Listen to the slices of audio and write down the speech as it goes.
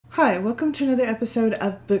Hi, welcome to another episode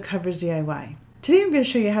of Book Covers DIY. Today I'm going to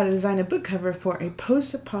show you how to design a book cover for a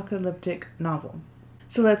post-apocalyptic novel.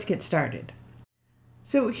 So let's get started.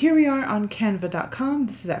 So here we are on Canva.com.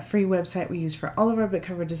 This is that free website we use for all of our book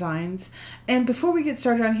cover designs. And before we get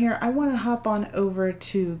started on here, I want to hop on over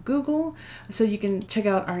to Google so you can check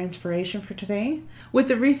out our inspiration for today. With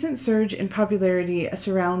the recent surge in popularity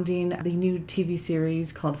surrounding the new TV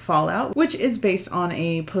series called Fallout, which is based on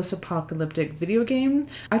a post-apocalyptic video game,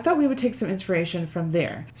 I thought we would take some inspiration from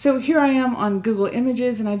there. So here I am on Google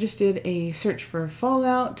Images and I just did a search for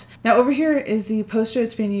Fallout. Now over here is the poster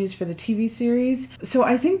that's being used for the TV series. So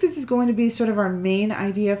I think this is going to be sort of our main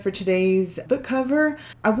idea for today's book cover.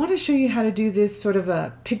 I want to show you how to do this sort of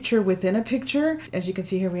a picture within a picture. As you can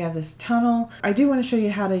see here, we have this tunnel. I do want to show you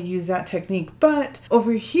how to use that technique, but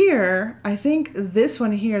over here, I think this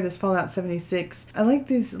one here, this Fallout 76, I like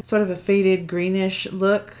this sort of a faded greenish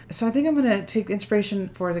look. So I think I'm going to take inspiration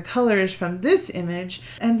for the colors from this image,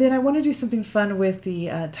 and then I want to do something fun with the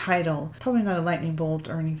title. Probably not a lightning bolt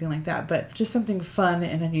or anything like that, but just something fun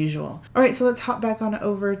and unusual. All right, so let's hop back on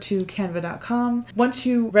over to Canva.com. Once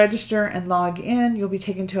you register and log in, you'll be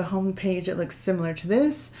taken to a home page that looks similar to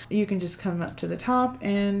this. You can just come up to the top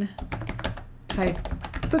and type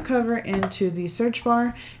book cover into the search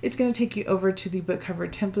bar. It's going to take you over to the book cover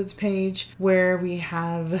templates page where we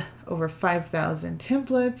have over 5,000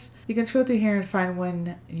 templates. You can scroll through here and find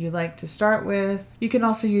one you like to start with. You can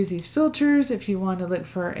also use these filters if you want to look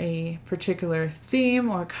for a particular theme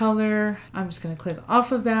or color. I'm just going to click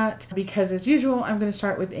off of that because, as usual, I'm going to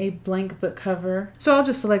start with a blank book cover. So I'll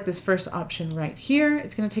just select this first option right here.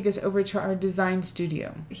 It's going to take us over to our design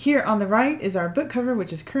studio. Here on the right is our book cover,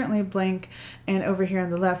 which is currently blank, and over here on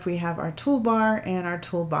the left we have our toolbar and our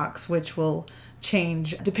toolbox, which will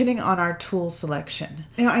change depending on our tool selection.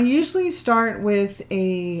 Now I usually start with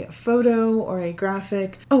a photo or a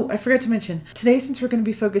graphic. Oh, I forgot to mention, today since we're going to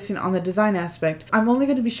be focusing on the design aspect, I'm only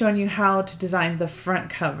going to be showing you how to design the front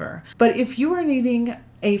cover. But if you are needing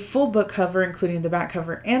a full book cover, including the back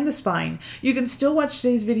cover and the spine, you can still watch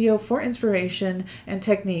today's video for inspiration and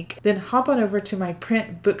technique. Then hop on over to my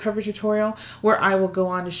print book cover tutorial where I will go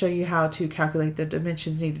on to show you how to calculate the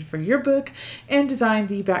dimensions needed for your book and design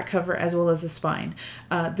the back cover as well as the spine.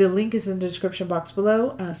 The link is in the description box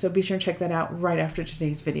below, so be sure and check that out right after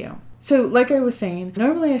today's video. So like I was saying,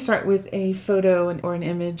 normally I start with a photo or an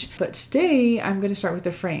image, but today I'm going to start with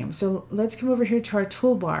the frame. So let's come over here to our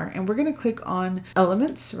toolbar and we're going to click on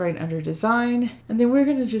Elements right under Design, and then we're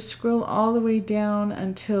going to just scroll all the way down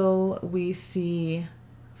until we see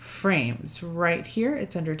Frames right here.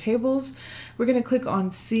 It's under Tables. We're going to click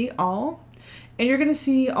on See All. And you're going to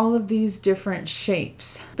see all of these different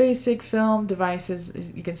shapes. Basic film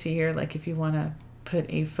devices, you can see here, like if you want to put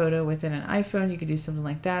a photo within an iPhone, you could do something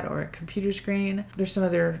like that, or a computer screen. There's some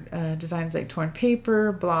other designs like torn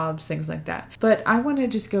paper, blobs, things like that. But I want to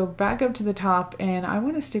just go back up to the top and I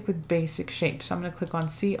want to stick with basic shapes. So I'm going to click on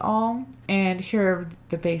See All, and here are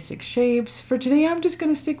the basic shapes. For today, I'm just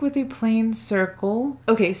going to stick with a plain circle.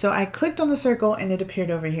 Okay, so I clicked on the circle and it appeared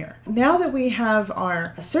over here. Now that we have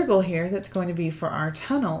our circle here that's going to be for our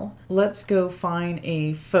tunnel, let's go find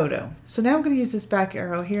a photo. So now I'm going to use this back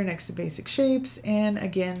arrow here next to basic shapes, and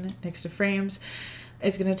again next to frames.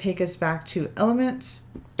 It's going to take us back to Elements,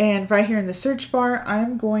 and right here in the search bar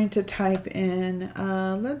I'm going to type in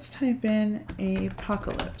let's type in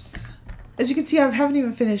apocalypse. As you can see, I haven't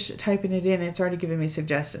even finished typing it in. It's already giving me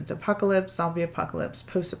suggestions. Apocalypse, zombie apocalypse,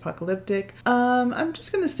 post-apocalyptic. I'm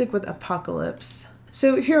just going to stick with apocalypse.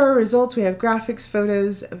 So here are our results. We have graphics,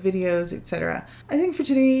 photos, videos, etc. I think for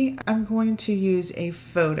today, I'm going to use a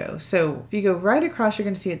photo. So if you go right across, you're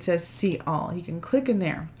going to see it says See All. You can click in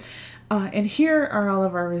there. And here are all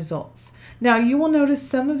of our results. Now you will notice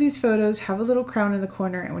some of these photos have a little crown in the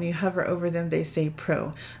corner, and when you hover over them, they say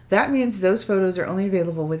Pro. That means those photos are only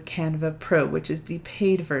available with Canva Pro, which is the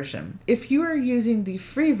paid version. If you are using the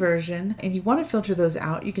free version and you want to filter those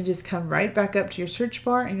out, you can just come right back up to your search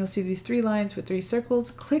bar and you'll see these three lines with three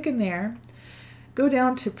circles. Click in there. Go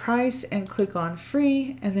down to price and click on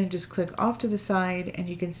free, and then just click off to the side, and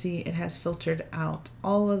you can see it has filtered out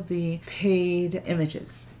all of the paid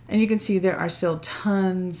images. And you can see there are still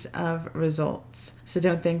tons of results. So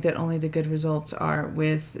don't think that only the good results are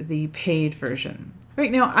with the paid version.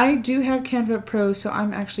 Right now I do have Canva Pro, so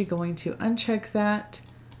I'm actually going to uncheck that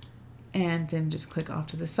and then just click off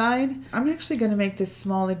to the side. I'm actually going to make this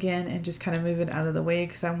small again and just kind of move it out of the way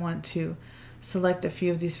because I want to select a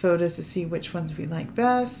few of these photos to see which ones we like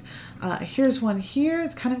best. Here's one here.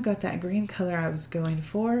 It's kind of got that green color I was going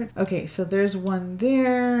for. Okay, so there's one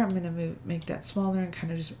there. I'm gonna make that smaller and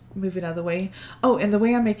kind of just move it out of the way. Oh, and the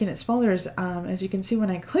way I'm making it smaller is, as you can see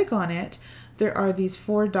when I click on it, there are these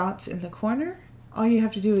 4 dots in the corner. All you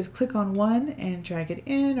have to do is click on one and drag it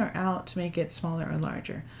in or out to make it smaller or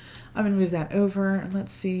larger. I'm gonna move that over and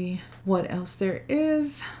let's see what else there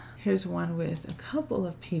is. Here's one with a couple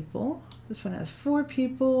of people. This one has 4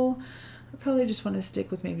 people. I probably just want to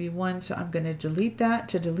stick with maybe 1, so I'm going to delete that.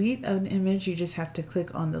 To delete an image, you just have to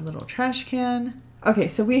click on the little trash can. Okay,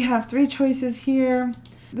 so we have 3 choices here.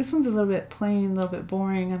 This one's a little bit plain, a little bit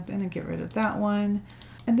boring. I'm going to get rid of that one.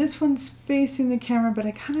 And this one's facing the camera, but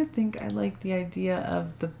I kind of think I like the idea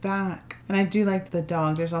of the back. And I do like the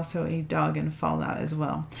dog. There's also a dog in Fallout as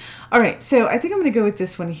well. All right, so I think I'm going to go with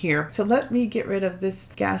this one here. So let me get rid of this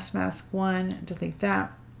gas mask one, delete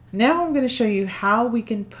that. Now I'm going to show you how we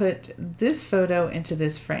can put this photo into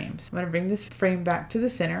this frame. So I'm going to bring this frame back to the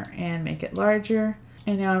center and make it larger.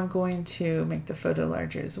 And now I'm going to make the photo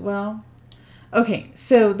larger as well. Okay,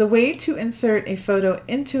 so the way to insert a photo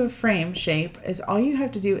into a frame shape is all you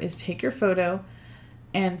have to do is take your photo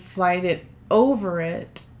and slide it over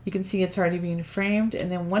it. You can see it's already being framed, and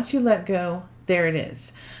then once you let go, there it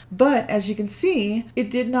is. But as you can see, it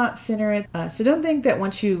did not center it. So don't think that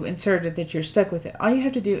once you insert it that you're stuck with it. All you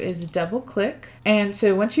have to do is double click. And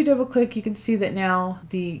so once you double click, you can see that now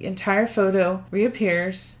the entire photo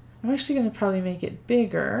reappears. I'm actually going to probably make it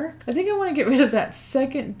bigger. I think I want to get rid of that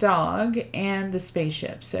second dog and the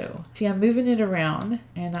spaceship. So see, I'm moving it around,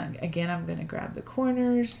 and again, I'm going to grab the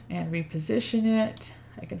corners and reposition it.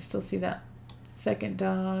 I can still see that second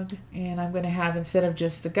dog, and I'm going to have, instead of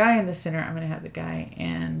just the guy in the center, I'm going to have the guy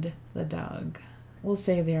and the dog. We'll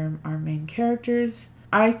say they're our main characters.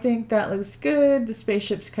 I think that looks good. The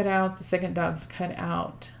spaceship's cut out, the second dog's cut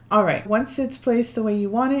out. All right, once it's placed the way you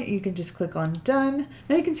want it, you can just click on done.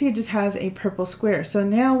 Now you can see it just has a purple square. So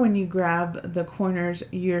now when you grab the corners,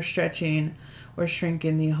 you're stretching or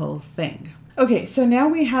shrinking the whole thing. Okay, so now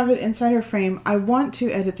we have it inside our frame. I want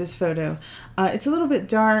to edit this photo. It's a little bit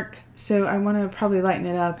dark, so I want to probably lighten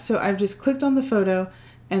it up. So I've just clicked on the photo,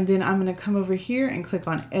 and then I'm going to come over here and click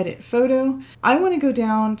on edit photo. I want to go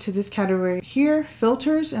down to this category here,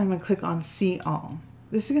 filters, and I'm going to click on see all.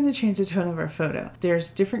 This is going to change the tone of our photo. There's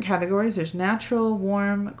different categories. There's natural,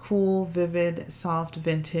 warm, cool, vivid, soft,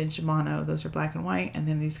 vintage, mono. Those are black and white, and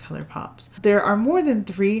then these color pops. There are more than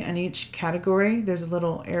 3 in each category. There's a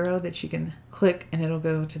little arrow that you can click and it'll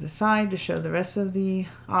go to the side to show the rest of the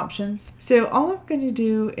options. So all I'm going to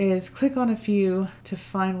do is click on a few to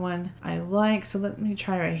find one I like. So let me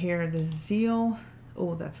try right here, the Zeal.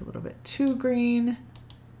 Oh, that's a little bit too green.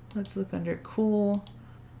 Let's look under cool.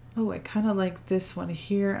 Oh, I kind of like this one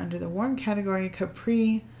here under the warm category,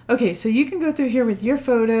 Capri. Okay, so you can go through here with your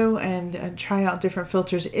photo and try out different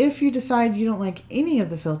filters. If you decide you don't like any of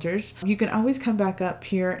the filters, you can always come back up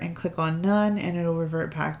here and click on none, and it'll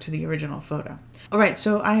revert back to the original photo. All right,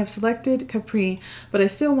 so I have selected Capri, but I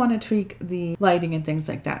still want to tweak the lighting and things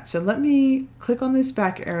like that. So let me click on this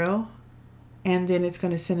back arrow, and then it's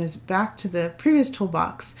going to send us back to the previous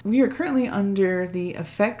toolbox. We are currently under the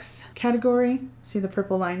effects category. See the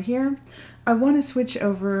purple line here? I want to switch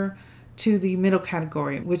over to the middle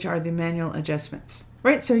category, which are the manual adjustments.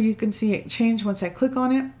 Right, so you can see it change once I click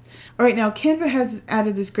on it. All right, now Canva has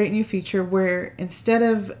added this great new feature where instead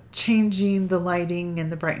of changing the lighting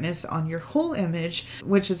and the brightness on your whole image,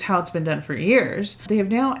 which is how it's been done for years, they have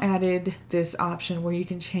now added this option where you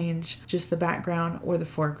can change just the background or the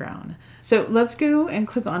foreground. So let's go and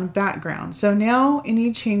click on background. So now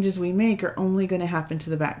any changes we make are only going to happen to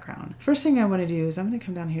the background. First thing I want to do is I'm going to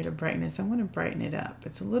come down here to brightness. I want to brighten it up.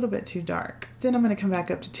 It's a little bit too dark. Then I'm going to come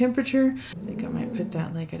back up to temperature. I think I might put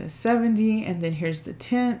that like at a 70, and then here's the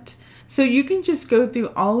tint. So you can just go through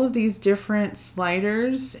all of these different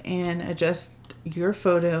sliders and adjust your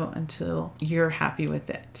photo until you're happy with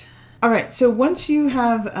it. All right, so once you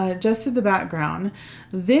have adjusted the background,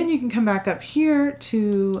 then you can come back up here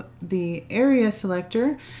to the area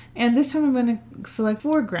selector, and this time I'm going to select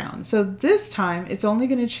foreground. So this time it's only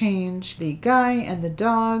going to change the guy and the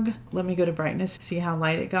dog. Let me go to brightness, see how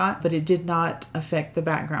light it got, but it did not affect the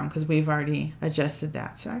background because we've already adjusted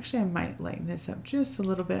that. So actually I might lighten this up just a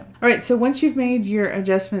little bit. All right, so once you've made your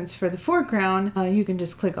adjustments for the foreground, you can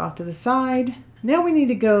just click off to the side. Now we need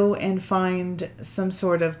to go and find some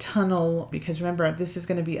sort of tunnel, because remember, this is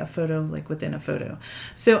going to be a photo like within a photo.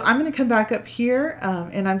 So I'm going to come back up here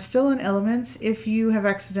and I'm still in elements. If you have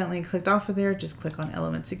accidentally clicked off of there, just click on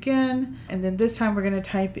elements again. And then this time we're going to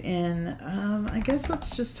type in, I guess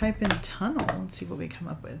let's just type in tunnel and see what we come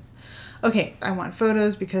up with. Okay, I want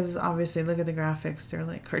photos because obviously look at the graphics, they're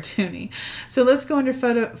like cartoony. So let's go under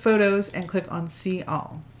photos and click on see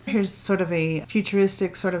all. Here's sort of a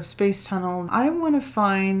futuristic sort of space tunnel. I want to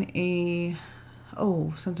find a,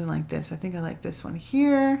 something like this. I think I like this one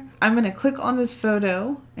here. I'm going to click on this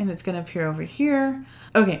photo and it's going to appear over here.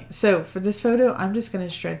 Okay, so for this photo, I'm just going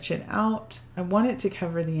to stretch it out. I want it to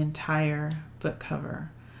cover the entire book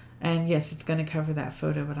cover. And yes, it's going to cover that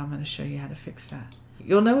photo, but I'm going to show you how to fix that.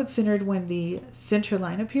 You'll know it's centered when the center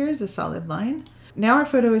line appears, a solid line. Now our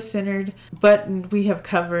photo is centered, but we have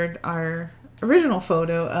covered our original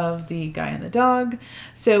photo of the guy and the dog.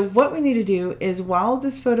 So what we need to do is, while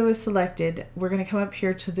this photo is selected, we're going to come up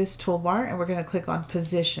here to this toolbar and we're going to click on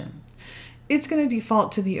position. It's going to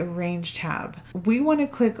default to the arrange tab. We want to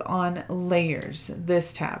click on layers,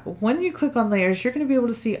 this tab. When you click on layers, you're going to be able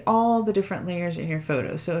to see all the different layers in your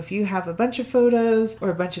photo. So if you have a bunch of photos or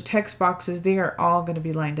a bunch of text boxes, they are all going to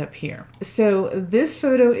be lined up here. So this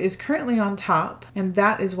photo is currently on top, and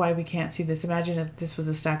that is why we can't see this. Imagine if this was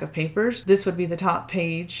a stack of papers. This would be the top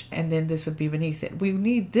page, and then this would be beneath it. We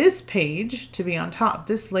need this page to be on top.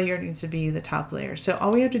 This layer needs to be the top layer. So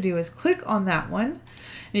all we have to do is click on that one.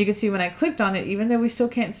 And you can see when I clicked on it, even though we still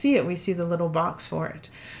can't see it, we see the little box for it.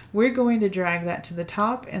 We're going to drag that to the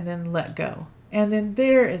top and then let go. And then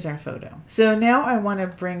there is our photo. So now I want to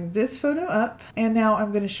bring this photo up, and now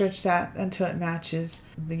I'm going to stretch that until it matches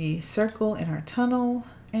the circle in our tunnel,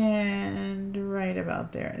 and right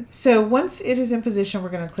about there. So once it is in position, we're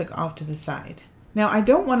going to click off to the side. Now I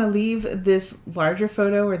don't want to leave this larger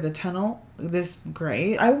photo or the tunnel this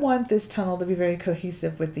gray. I want this tunnel to be very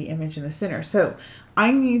cohesive with the image in the center. So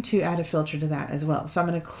I need to add a filter to that as well. So I'm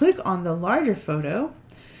going to click on the larger photo,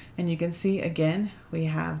 and you can see again we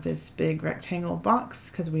have this big rectangle box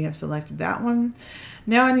because we have selected that one.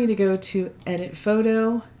 Now I need to go to edit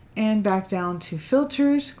photo and back down to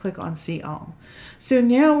filters, click on see all. So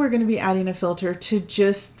now we're going to be adding a filter to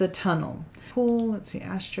just the tunnel. Cool, let's see,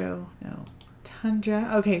 Astro, no. Tundra.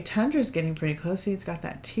 Okay, Tundra is getting pretty close. See, it's got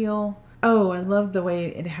that teal. Oh, I love the way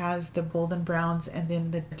it has the golden browns and then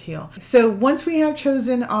the teal. So once we have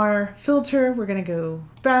chosen our filter, we're going to go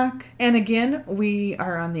back. And again, we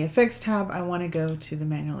are on the effects tab. I want to go to the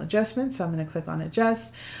manual adjustment. So I'm going to click on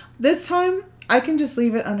adjust. This time I can just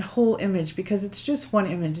leave it on whole image because it's just one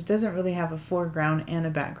image. It doesn't really have a foreground and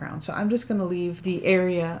a background. So I'm just going to leave the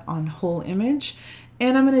area on whole image,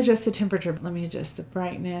 and I'm going to adjust the temperature. Let me adjust the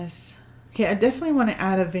brightness. Okay, I definitely want to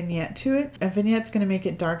add a vignette to it. A vignette's going to make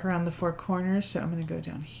it dark around the four corners, so I'm going to go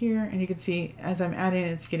down here, and you can see as I'm adding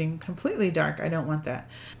it's getting completely dark. I don't want that.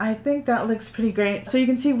 I think that looks pretty great. So you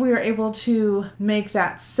can see we were able to make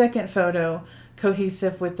that second photo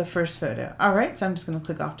cohesive with the first photo. All right, so I'm just going to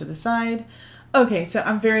click off to the side. Okay, so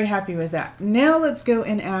I'm very happy with that. Now let's go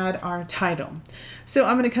and add our title. So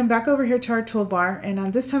I'm going to come back over here to our toolbar,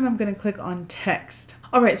 and this time I'm going to click on text.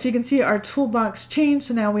 All right, so you can see our toolbox changed.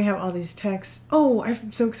 So now we have all these texts. Oh,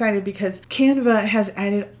 I'm so excited because Canva has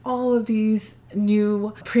added all of these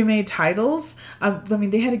new pre-made titles. I mean,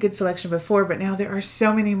 they had a good selection before, but now there are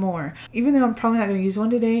so many more. Even though I'm probably not going to use one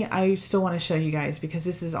today, I still want to show you guys because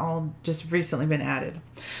this has all just recently been added.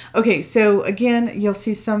 Okay, so again, you'll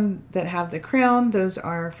see some that have the crown. Those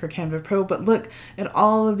are for Canva Pro, but look at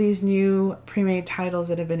all of these new pre-made titles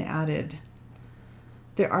that have been added.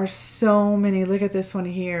 There are so many. Look at this one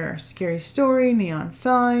here. Scary Story, Neon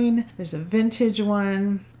Sign. There's a vintage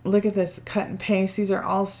one. Look at this, cut and paste. These are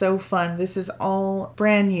all so fun. This is all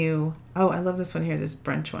brand new. Oh, I love this one here, this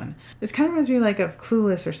brunch one. This kind of reminds me like of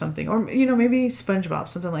Clueless or something, or maybe SpongeBob,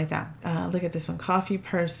 something like that. Look at this one, Coffee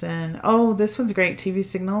Person. Oh, this one's great, TV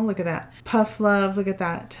Signal. Look at that. Puff Love, look at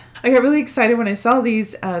that. I got really excited when I saw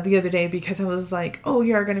these the other day because I was like, oh,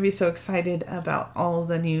 you are going to be so excited about all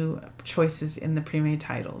the new choices in the pre-made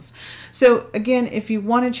titles. So again, if you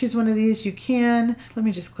want to choose one of these, you can. Let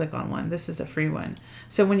me just click on one. This is a free one.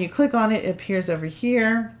 So when you click on it, it appears over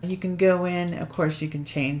here. You can go in, of course, you can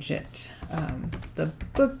change it. The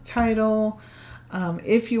book title.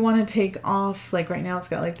 If you want to take off, like right now it's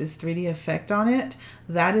got like this 3D effect on it,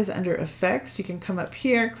 that is under effects. You can come up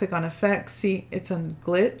here, click on effects, see it's on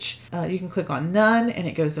glitch. You can click on none and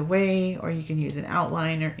it goes away, or you can use an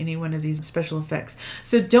outline or any one of these special effects.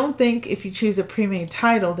 So don't think if you choose a pre-made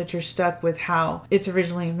title that you're stuck with how it's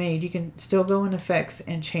originally made. You can still go in effects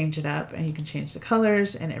and change it up, and you can change the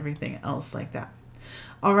colors and everything else like that.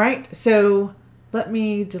 All right, so Let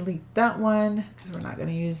me delete that one because we're not going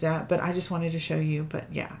to use that, but I just wanted to show you.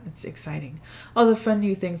 But yeah, it's exciting. All the fun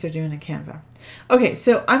new things they're doing in Canva. Okay,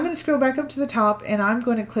 so I'm going to scroll back up to the top and I'm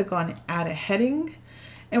going to click on add a heading,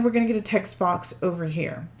 and we're going to get a text box over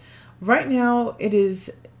here. Right now it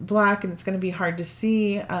is black and it's going to be hard to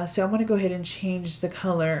see, so I'm going to go ahead and change the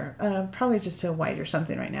color, probably just to white or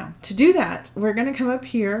something right now. To do that, we're going to come up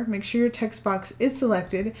here, make sure your text box is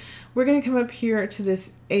selected. We're going to come up here to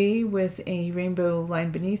this A with a rainbow line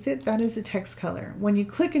beneath it. That is the text color. When you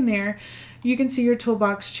click in there, you can see your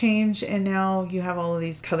toolbox change, and now you have all of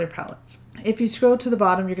these color palettes. If you scroll to the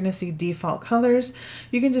bottom, you're going to see default colors.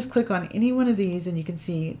 You can just click on any one of these and you can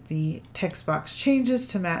see the text box changes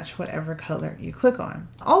to match whatever color you click on.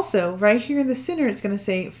 Also, right here in the center, it's going to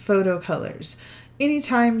say photo colors.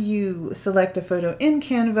 Anytime you select a photo in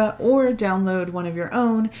Canva or download one of your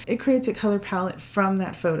own, it creates a color palette from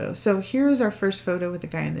that photo. So here's our first photo with the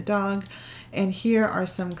guy and the dog, and here are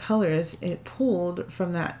some colors it pulled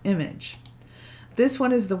from that image. This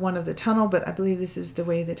one is the one of the tunnel, but I believe this is the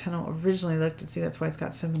way the tunnel originally looked. And see, that's why it's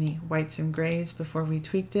got so many whites and grays before we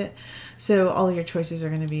tweaked it. So all of your choices are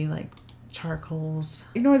going to be like charcoals.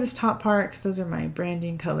 Ignore this top part because those are my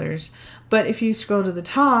branding colors. But if you scroll to the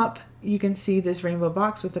top, you can see this rainbow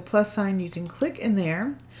box with the plus sign. You can click in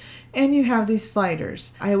there and you have these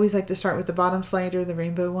sliders. I always like to start with the bottom slider, the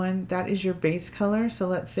rainbow one. That is your base color. So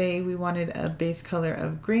let's say we wanted a base color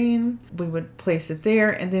of green. We would place it there,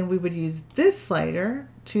 and then we would use this slider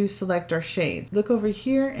to select our shades. Look over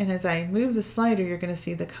here, and as I move the slider, you're going to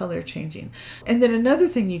see the color changing. And then another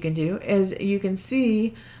thing you can do is you can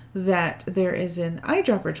see that there is an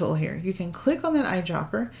eyedropper tool here. You can click on that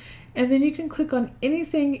eyedropper, and then you can click on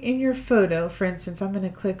anything in your photo. For instance, I'm going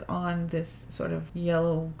to click on this sort of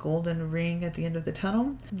yellow golden ring at the end of the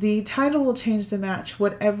tunnel. The title will change to match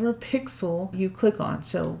whatever pixel you click on.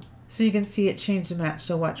 So you can see it change to match.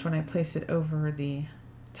 So watch, when I place it over the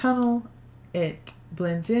tunnel, it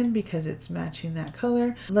blends in because it's matching that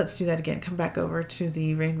color. Let's do that again. Come back over to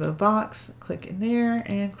the rainbow box, click in there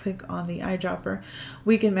and click on the eyedropper.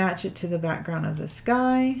 We can match it to the background of the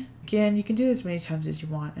sky. Again, you can do this as many times as you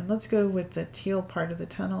want. And let's go with the teal part of the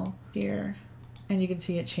tunnel here. And you can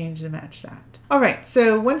see it change to match that. All right,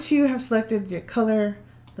 so once you have selected your color,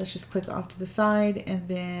 let's just click off to the side, and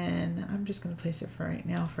then I'm just going to place it for right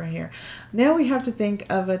now for here. Now we have to think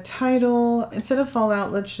of a title. Instead of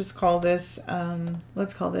Fallout, let's just call this,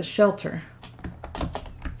 let's call this Shelter,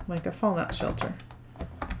 like a Fallout shelter.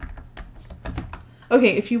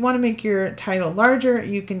 Okay, if you want to make your title larger,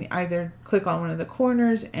 you can either click on one of the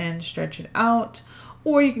corners and stretch it out,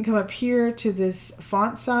 or you can come up here to this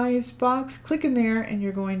font size box, click in there, and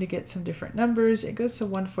you're going to get some different numbers. It goes to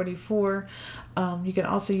 144. You can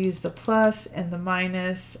also use the plus and the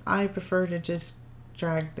minus. I prefer to just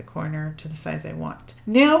drag the corner to the size I want.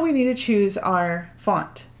 Now we need to choose our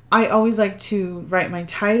font. I always like to write my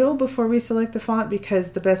title before we select the font,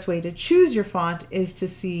 because the best way to choose your font is to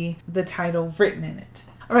see the title written in it.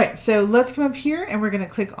 All right, so let's come up here and we're going to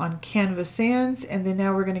click on Canva Sans, and then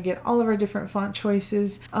now we're going to get all of our different font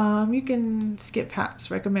choices. You can skip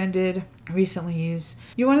past recommended, recently used.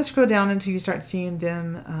 You want to scroll down until you start seeing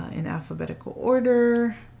them in alphabetical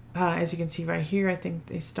order. As you can see right here, I think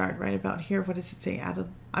they start right about here. What does it say?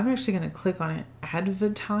 I'm actually going to click on it.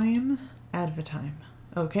 Advatime.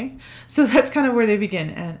 Okay, so that's kind of where they begin,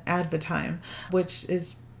 at Advatime, which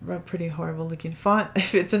is a pretty horrible looking font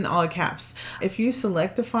if it's in all caps. If you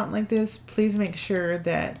select a font like this, please make sure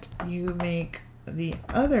that you make the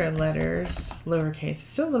other letters lowercase. It's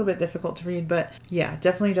still a little bit difficult to read, but yeah,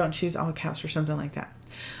 definitely don't choose all caps or something like that.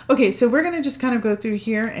 Okay, so we're going to just kind of go through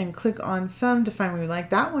here and click on some to find what we like.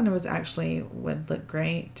 That one would look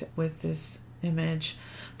great with this image,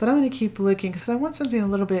 but I'm going to keep looking because I want something a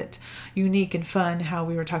little bit unique and fun. How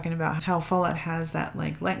we were talking about how Fallout has that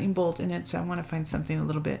like lightning bolt in it, so I want to find something a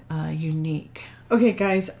little bit unique. Okay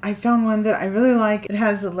guys, I found one that I really like. It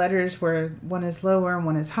has the letters where one is lower and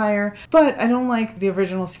one is higher, but I don't like the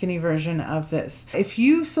original skinny version of this. If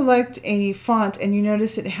you select a font and you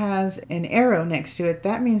notice it has an arrow next to it,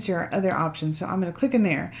 that means there are other options. So I'm going to click in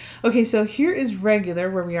there. Okay, so here is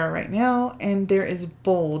regular where we are right now, and there is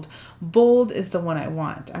bold. Bold is the one I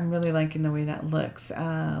want. I'm really liking the way that looks,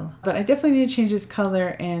 but I definitely need to change this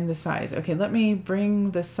color and the size. Okay, let me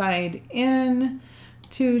bring the side in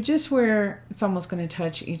to just where it's almost going to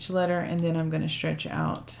touch each letter, and then I'm going to stretch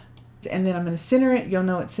out. And then I'm going to center it. You'll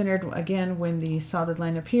know it's centered again when the solid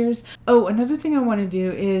line appears. Oh, another thing I want to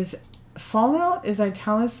do is Fallout is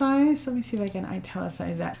italicized. Let me see if I can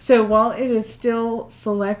italicize that. So while it is still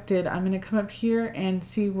selected, I'm going to come up here and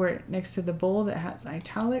see where next to the bold it has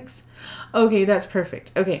italics. Okay, that's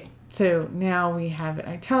perfect. Okay, So now we have it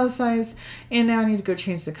italicized, and now I need to go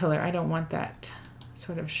change the color. I don't want that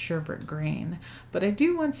sort of sherbet green, but I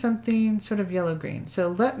do want something sort of yellow green. So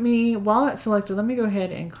let me, while that's selected, let me go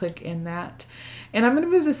ahead and click in that. And I'm going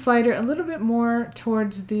to move the slider a little bit more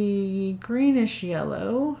towards the greenish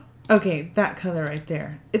yellow. Okay, that color right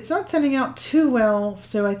there. It's not sending out too well,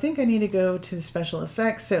 so I think I need to go to special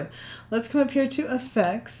effects. So let's come up here to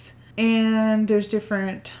effects, and there's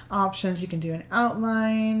different options. You can do an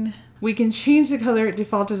outline. We can change the color. It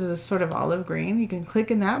defaulted to this sort of olive green. You can click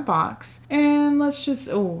in that box, and let's just,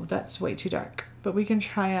 oh, that's way too dark. But we can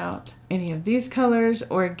try out any of these colors,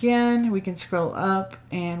 or again, we can scroll up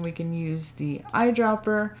and we can use the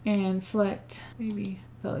eyedropper and select, maybe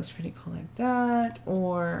that looks pretty cool like that,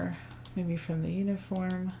 or maybe from the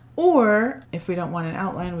uniform. Or if we don't want an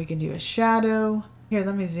outline, we can do a shadow. Here,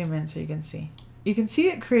 let me zoom in so you can see. You can see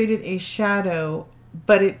it created a shadow,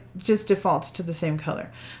 but it just defaults to the same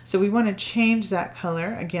color. So we want to change that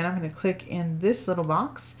color. Again, I'm going to click in this little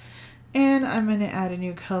box, and I'm going to add a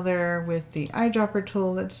new color with the eyedropper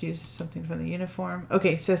tool. Let's use something from the uniform.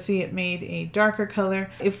 Okay, so see, it made a darker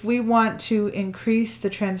color. If we want to increase the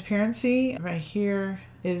transparency, right here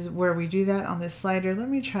is where we do that on this slider. Let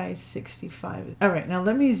me try 65. All right, now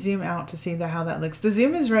let me zoom out to see how that looks. The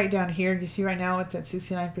zoom is right down here. You see right now it's at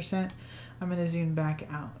 69%. I'm going to zoom back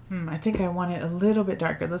out. I think I want it a little bit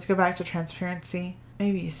darker. Let's go back to transparency.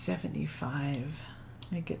 Maybe 75.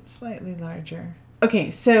 Make it slightly larger.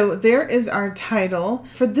 Okay, so there is our title.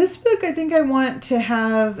 For this book, I think I want to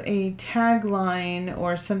have a tagline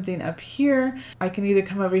or something up here. I can either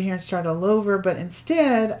come over here and start all over, but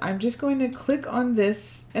instead, I'm just going to click on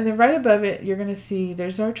this, and then right above it, you're going to see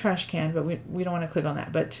there's our trash can, but we don't want to click on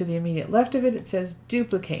that. But to the immediate left of it, it says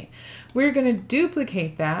duplicate. We're going to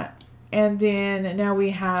duplicate that. And then now we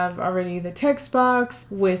have already the text box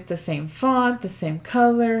with the same font, the same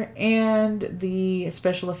color, and the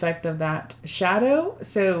special effect of that shadow.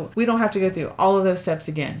 So we don't have to go through all of those steps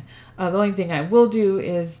again. The only thing I will do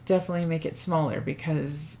is definitely make it smaller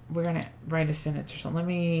because we're going to write a sentence or something. Let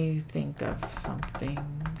me think of something.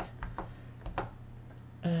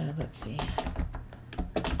 Let's see.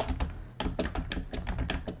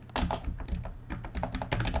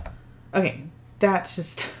 Okay, that's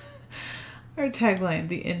just... our tagline,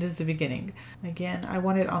 the end is the beginning. Again, I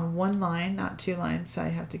want it on one line, not two lines, so I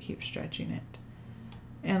have to keep stretching it.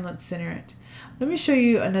 And let's center it. Let me show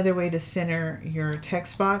you another way to center your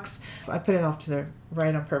text box. I put it off to the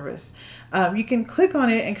right on purpose. You can click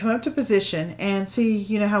on it and come up to position and see,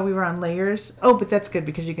 you know how we were on layers? Oh, but that's good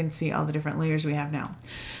because you can see all the different layers we have now.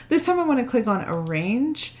 This time I want to click on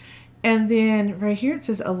arrange. And then right here it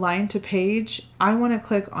says align to page. I want to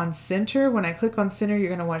click on center. When I click on center, you're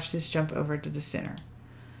going to watch this jump over to the center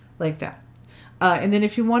like that. And then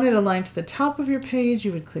if you want it aligned to the top of your page,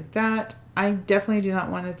 you would click that. I definitely do not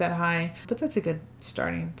want it that high, but that's a good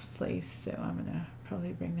starting place. So I'm going to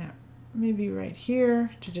probably bring that maybe right here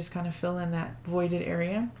to just kind of fill in that voided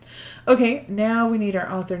area. Okay, now we need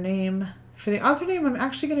our author name. For the author name, I'm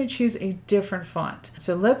actually going to choose a different font.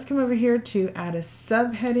 So let's come over here to add a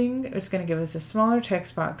subheading. It's going to give us a smaller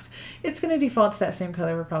text box. It's going to default to that same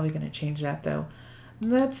color. We're probably going to change that though.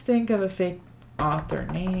 Let's think of a fake author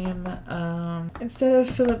name. Instead of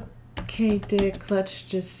Philip K. Dick, let's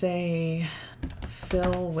just say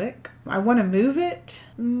Phil Wick. I want to move it,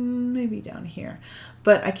 maybe down here,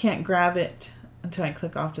 but I can't grab it until I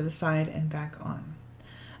click off to the side and back on.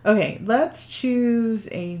 Okay, let's choose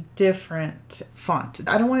a different font.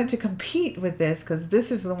 I don't want it to compete with this because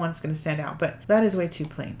this is the one that's going to stand out, but that is way too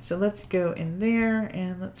plain. So let's go in there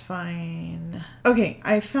and let's find... Okay,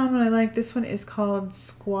 I found one I like. This one is called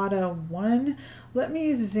Squatta 1. Let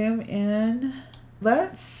me zoom in.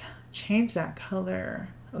 Let's change that color.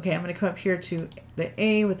 Okay, I'm going to come up here to the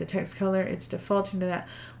A with the text color. It's defaulting to that.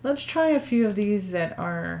 Let's try a few of these that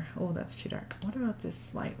are... Oh, that's too dark. What about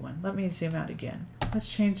this light one? Let me zoom out again. Let's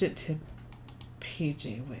change it to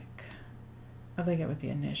PJ Wick. I like it with the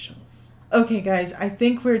initials. Okay guys, I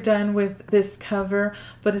think we're done with this cover,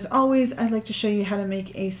 but as always, I'd like to show you how to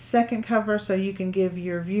make a second cover so you can give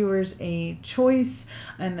your viewers a choice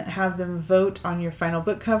and have them vote on your final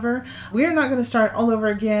book cover. We are not going to start all over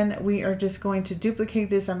again. We are just going to duplicate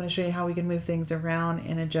this. I'm going to show you how we can move things around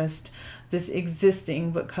and adjust this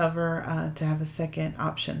existing book cover to have a second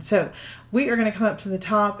option. So we are going to come up to the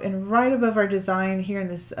top, and right above our design here in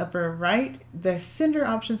this upper right, the sender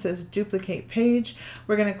option says duplicate page.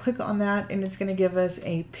 We're going to click on that, and it's going to give us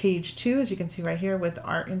a page 2, as you can see right here, with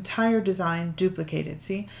our entire design duplicated.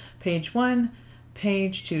 See, page 1,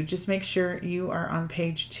 page 2. Just make sure you are on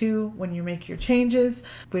page 2 when you make your changes.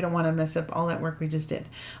 We don't want to mess up all that work we just did.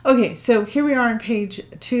 Okay, so here we are on page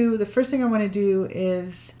 2. The first thing I want to do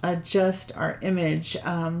is adjust our image.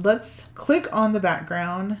 Let's click on the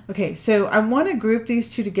background. Okay, so I want to group these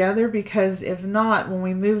two together because if not, when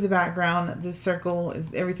we move the background, this circle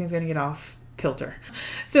is everything's going to get off kilter.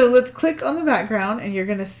 So let's click on the background and you're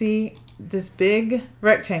going to see this big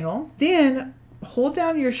rectangle. Then hold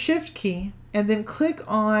down your shift key and then click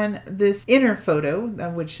on this inner photo,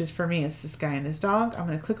 which is for me, it's this guy and this dog. I'm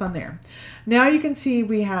going to click on there. Now you can see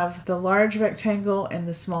we have the large rectangle and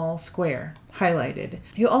the small square highlighted.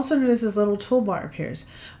 You also notice this little toolbar appears.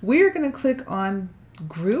 We're going to click on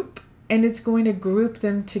group and it's going to group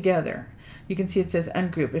them together. You can see it says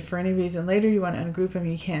ungroup. If for any reason later you want to ungroup them,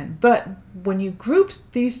 you can. But when you group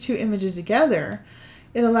these two images together,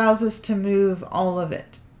 it allows us to move all of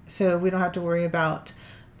it. So we don't have to worry about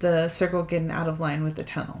the circle getting out of line with the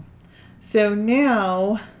tunnel. So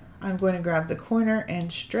now I'm going to grab the corner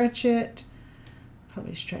and stretch it.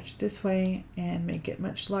 Probably stretch this way and make it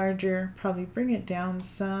much larger. Probably bring it down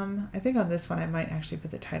some. I think on this one I might actually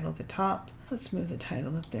put the title at the top. Let's move the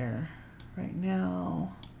title up there right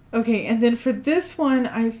now. Okay, and then for this one,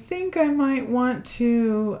 I think I might want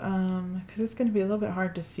to, because it's going to be a little bit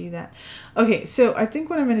hard to see that. Okay, so I think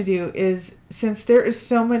what I'm going to do is, since there is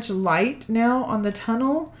so much light now on the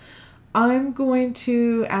tunnel, I'm going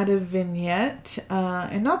to add a vignette,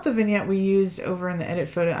 and not the vignette we used over in the edit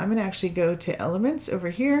photo. I'm going to actually go to elements over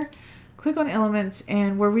here, click on elements,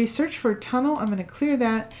 and where we search for tunnel, I'm going to clear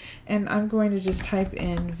that, and I'm going to just type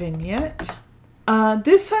in vignette.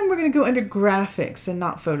 This time we're going to go under graphics and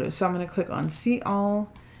not photos. So I'm going to click on see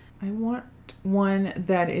all. I want one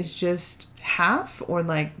that is just half or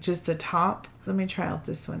like just the top. Let me try out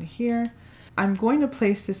this one here. I'm going to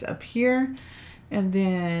place this up here and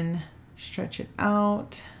then stretch it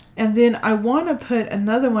out. And then I want to put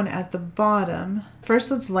another one at the bottom.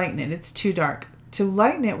 First, let's lighten it. It's too dark. To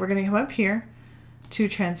lighten it, we're going to come up here to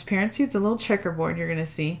transparency. It's a little checkerboard you're going to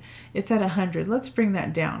see. It's at 100. Let's bring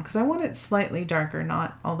that down because I want it slightly darker,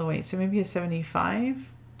 not all the way. So maybe a 75.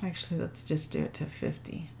 Actually, let's just do it to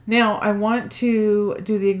 50. Now I want to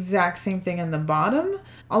do the exact same thing in the bottom.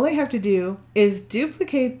 All I have to do is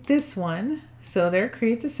duplicate this one. So there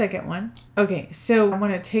creates a second one. Okay, so I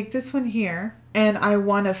want to take this one here and I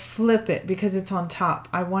want to flip it because it's on top.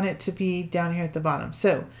 I want it to be down here at the bottom.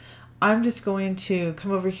 So I'm just going to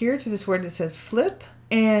come over here to this word that says flip,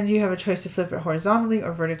 and you have a choice to flip it horizontally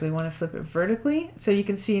or vertically. You want to flip it vertically. So you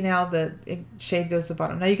can see now the shade goes to the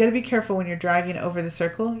bottom. Now you got to be careful when you're dragging over the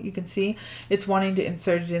circle. You can see it's wanting to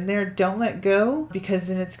insert it in there. Don't let go because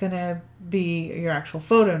then it's going to be your actual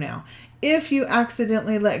photo now. If you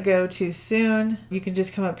accidentally let go too soon, you can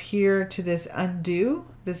just come up here to this undo,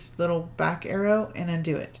 this little back arrow, and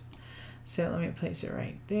undo it. So let me place it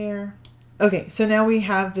right there. Okay, so now we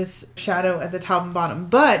have this shadow at the top and bottom,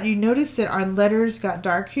 but you notice that our letters got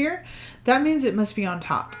dark here. That means it must be on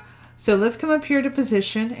top. So let's come up here to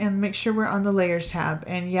position and make sure we're on the layers tab.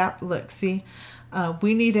 And yep, look, see,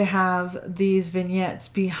 we need to have these vignettes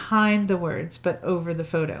behind the words, but over the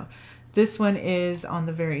photo. This one is on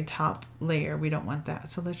the very top layer. We don't want that.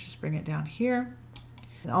 So let's just bring it down here.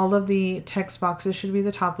 All of the text boxes should be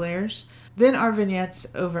the top layers. Then our vignettes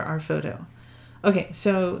over our photo. Okay,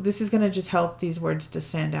 so this is going to just help these words to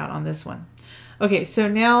stand out on this one. Okay, so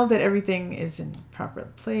now that everything is in proper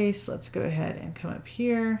place, let's go ahead and come up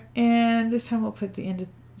here. And this time we'll put the end,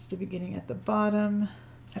 it's the beginning at the bottom.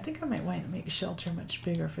 I think I might want to make shelter much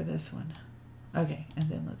bigger for this one. Okay, and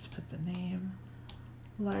then let's put the name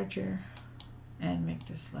larger and make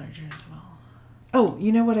this larger as well. Oh,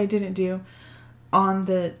 you know what I didn't do? On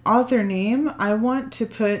the author name, I want to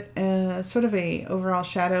put a sort of a overall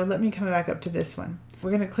shadow. Let me come back up to this one. We're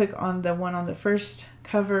going to click on the one on the first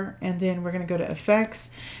cover and then we're going to go to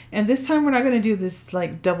effects. And this time we're not going to do this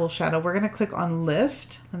like double shadow. We're going to click on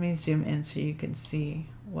lift. Let me zoom in so you can see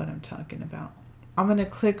what I'm talking about. I'm going to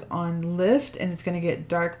click on lift and it's going to get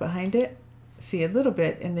dark behind it. See a little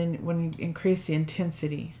bit, and then when you increase the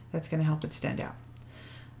intensity, that's going to help it stand out.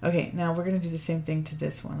 Okay, now we're going to do the same thing to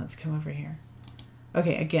this one. Let's come over here.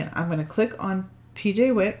 Okay, again, I'm going to click on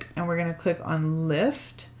PJ Wick and we're going to click on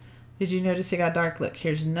lift. Did you notice it got dark? Look,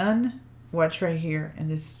 here's none. Watch right here in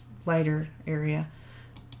this lighter area.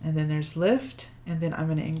 And then there's lift. And then I'm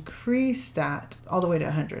going to increase that all the way to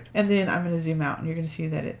 100. And then I'm going to zoom out and you're going to see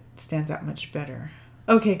that it stands out much better.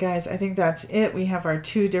 Okay guys, I think that's it. We have our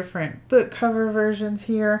two different book cover versions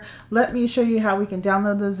here. Let me show you how we can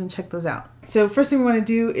download those and check those out. So first thing we want to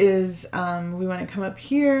do is we want to come up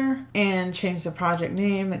here and change the project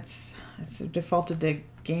name. It's defaulted to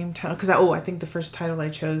game title, because I think the first title I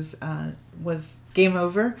chose was Game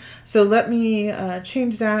Over. So let me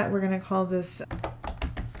change that. We're going to call this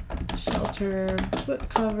Shelter Book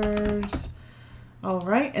Covers. All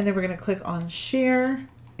right, and then we're going to click on Share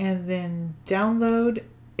and then Download.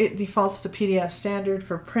 It defaults to PDF standard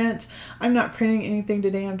for print. I'm not printing anything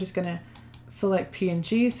today. I'm just going to select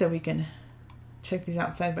PNG so we can check these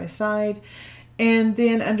out side by side. And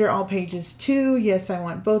then under all pages 2, yes, I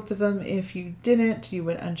want both of them. If you didn't, you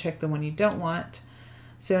would uncheck the one you don't want.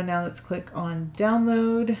 So now let's click on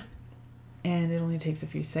download, and it only takes a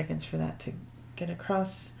few seconds for that to get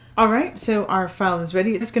across. All right, so our file is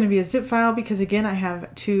ready. It's going to be a zip file because, again, I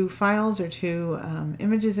have 2 files or 2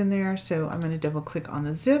 images in there. So I'm going to double click on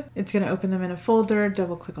the zip. It's going to open them in a folder,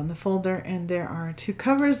 double click on the folder, and there are 2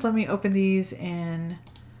 covers. Let me open these and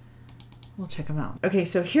we'll check them out. Okay,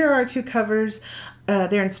 so here are 2 covers.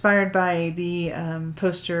 They're inspired by the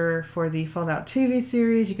poster for the Fallout TV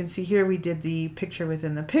series. You can see here we did the picture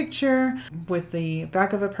within the picture with the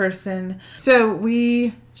back of a person. So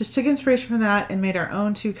we just took inspiration from that and made our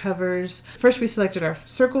own 2 covers. First we selected our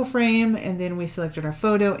circle frame, and then we selected our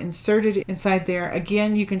photo, inserted it inside there.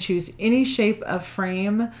 Again, you can choose any shape of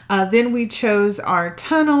frame. Then we chose our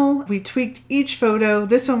tunnel. We tweaked each photo.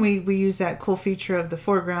 This one we use that cool feature of the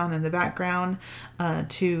foreground and the background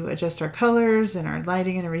to adjust our colors and our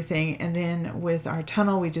lighting and everything. And then with our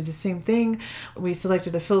tunnel, we did the same thing. We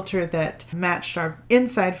selected a filter that matched our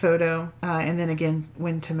inside photo, and then again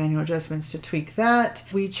went to manual adjustments to tweak that.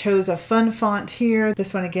 We chose a fun font here.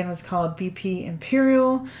 This one again was called BP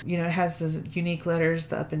Imperial. You know, it has those unique letters,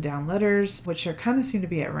 the up and down letters, which are kind of seem to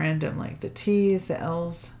be at random, like the T's, the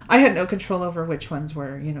L's. I had no control over which ones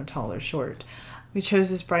were, you know, tall or short. We chose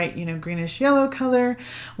this bright, you know, greenish yellow color.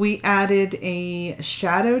 We added a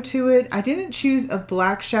shadow to it. I didn't choose a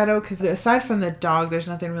black shadow because aside from the dog, there's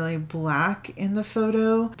nothing really black in the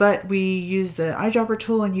photo. But we used the eyedropper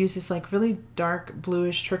tool and used this like really dark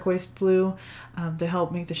bluish turquoise blue to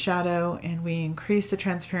help make the shadow, and we increased the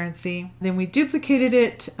transparency. Then we duplicated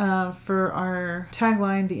it for our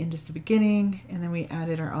tagline, "The end is the beginning," and then we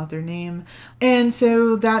added our author name. And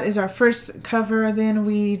so that is our first cover. Then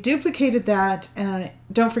we duplicated that.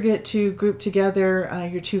 Don't forget to group together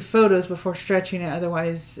your 2 photos before stretching it.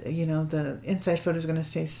 Otherwise, you know, the inside photo is going to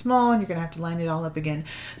stay small and you're going to have to line it all up again.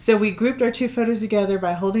 So we grouped our 2 photos together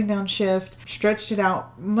by holding down Shift, stretched it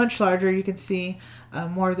out much larger. You can see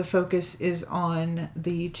more of the focus is on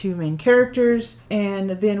the 2 main characters. And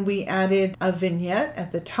then we added a vignette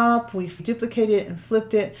at the top. We duplicated it and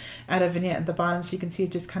flipped it, add a vignette at the bottom so you can see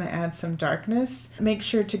it just kind of adds some darkness. Make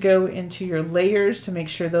sure to go into your layers to make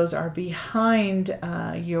sure those are behind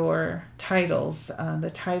your titles.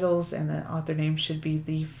 The titles and the author name should be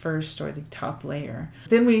the first or the top layer.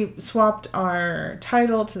 Then we swapped our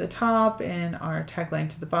title to the top and our tagline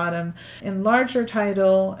to the bottom. Enlarged our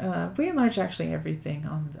title. We enlarged actually everything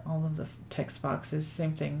on all of the text boxes.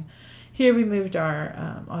 Same thing here. We moved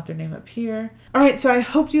our author name up here. All right, so I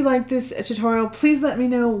hope you liked this tutorial. Please let me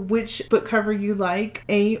know which book cover you like,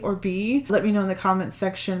 A or B. Let me know in the comments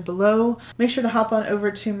section below. Make sure to hop on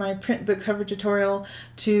over to my print book cover tutorial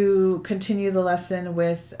to continue the lesson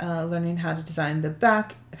with learning how to design the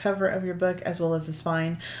back cover of your book as well as the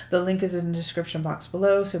spine. The link is in the description box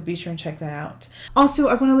below, so be sure and check that out. Also,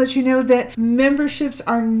 I want to let you know that memberships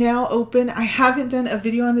are now open. I haven't done a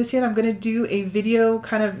video on this yet. I'm going to do a video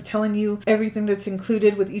kind of telling you everything that's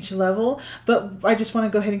included with each level, but I just want to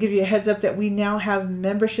go ahead and give you a heads up that we now have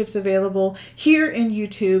memberships available here in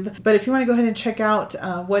YouTube. But if you want to go ahead and check out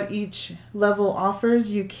what each level offers,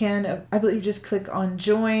 you can, I believe, just click on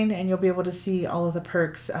join and you'll be able to see all of the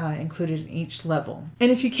perks included in each level. And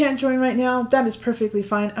if you can't join right now, that is perfectly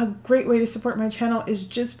fine. A great way to support my channel is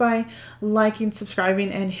just by liking,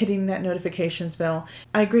 subscribing, and hitting that notifications bell.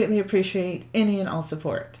 I greatly appreciate any and all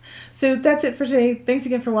support. So that's it for today. Thanks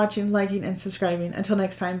again for watching, liking, and subscribing. Until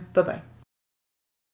next time, bye-bye.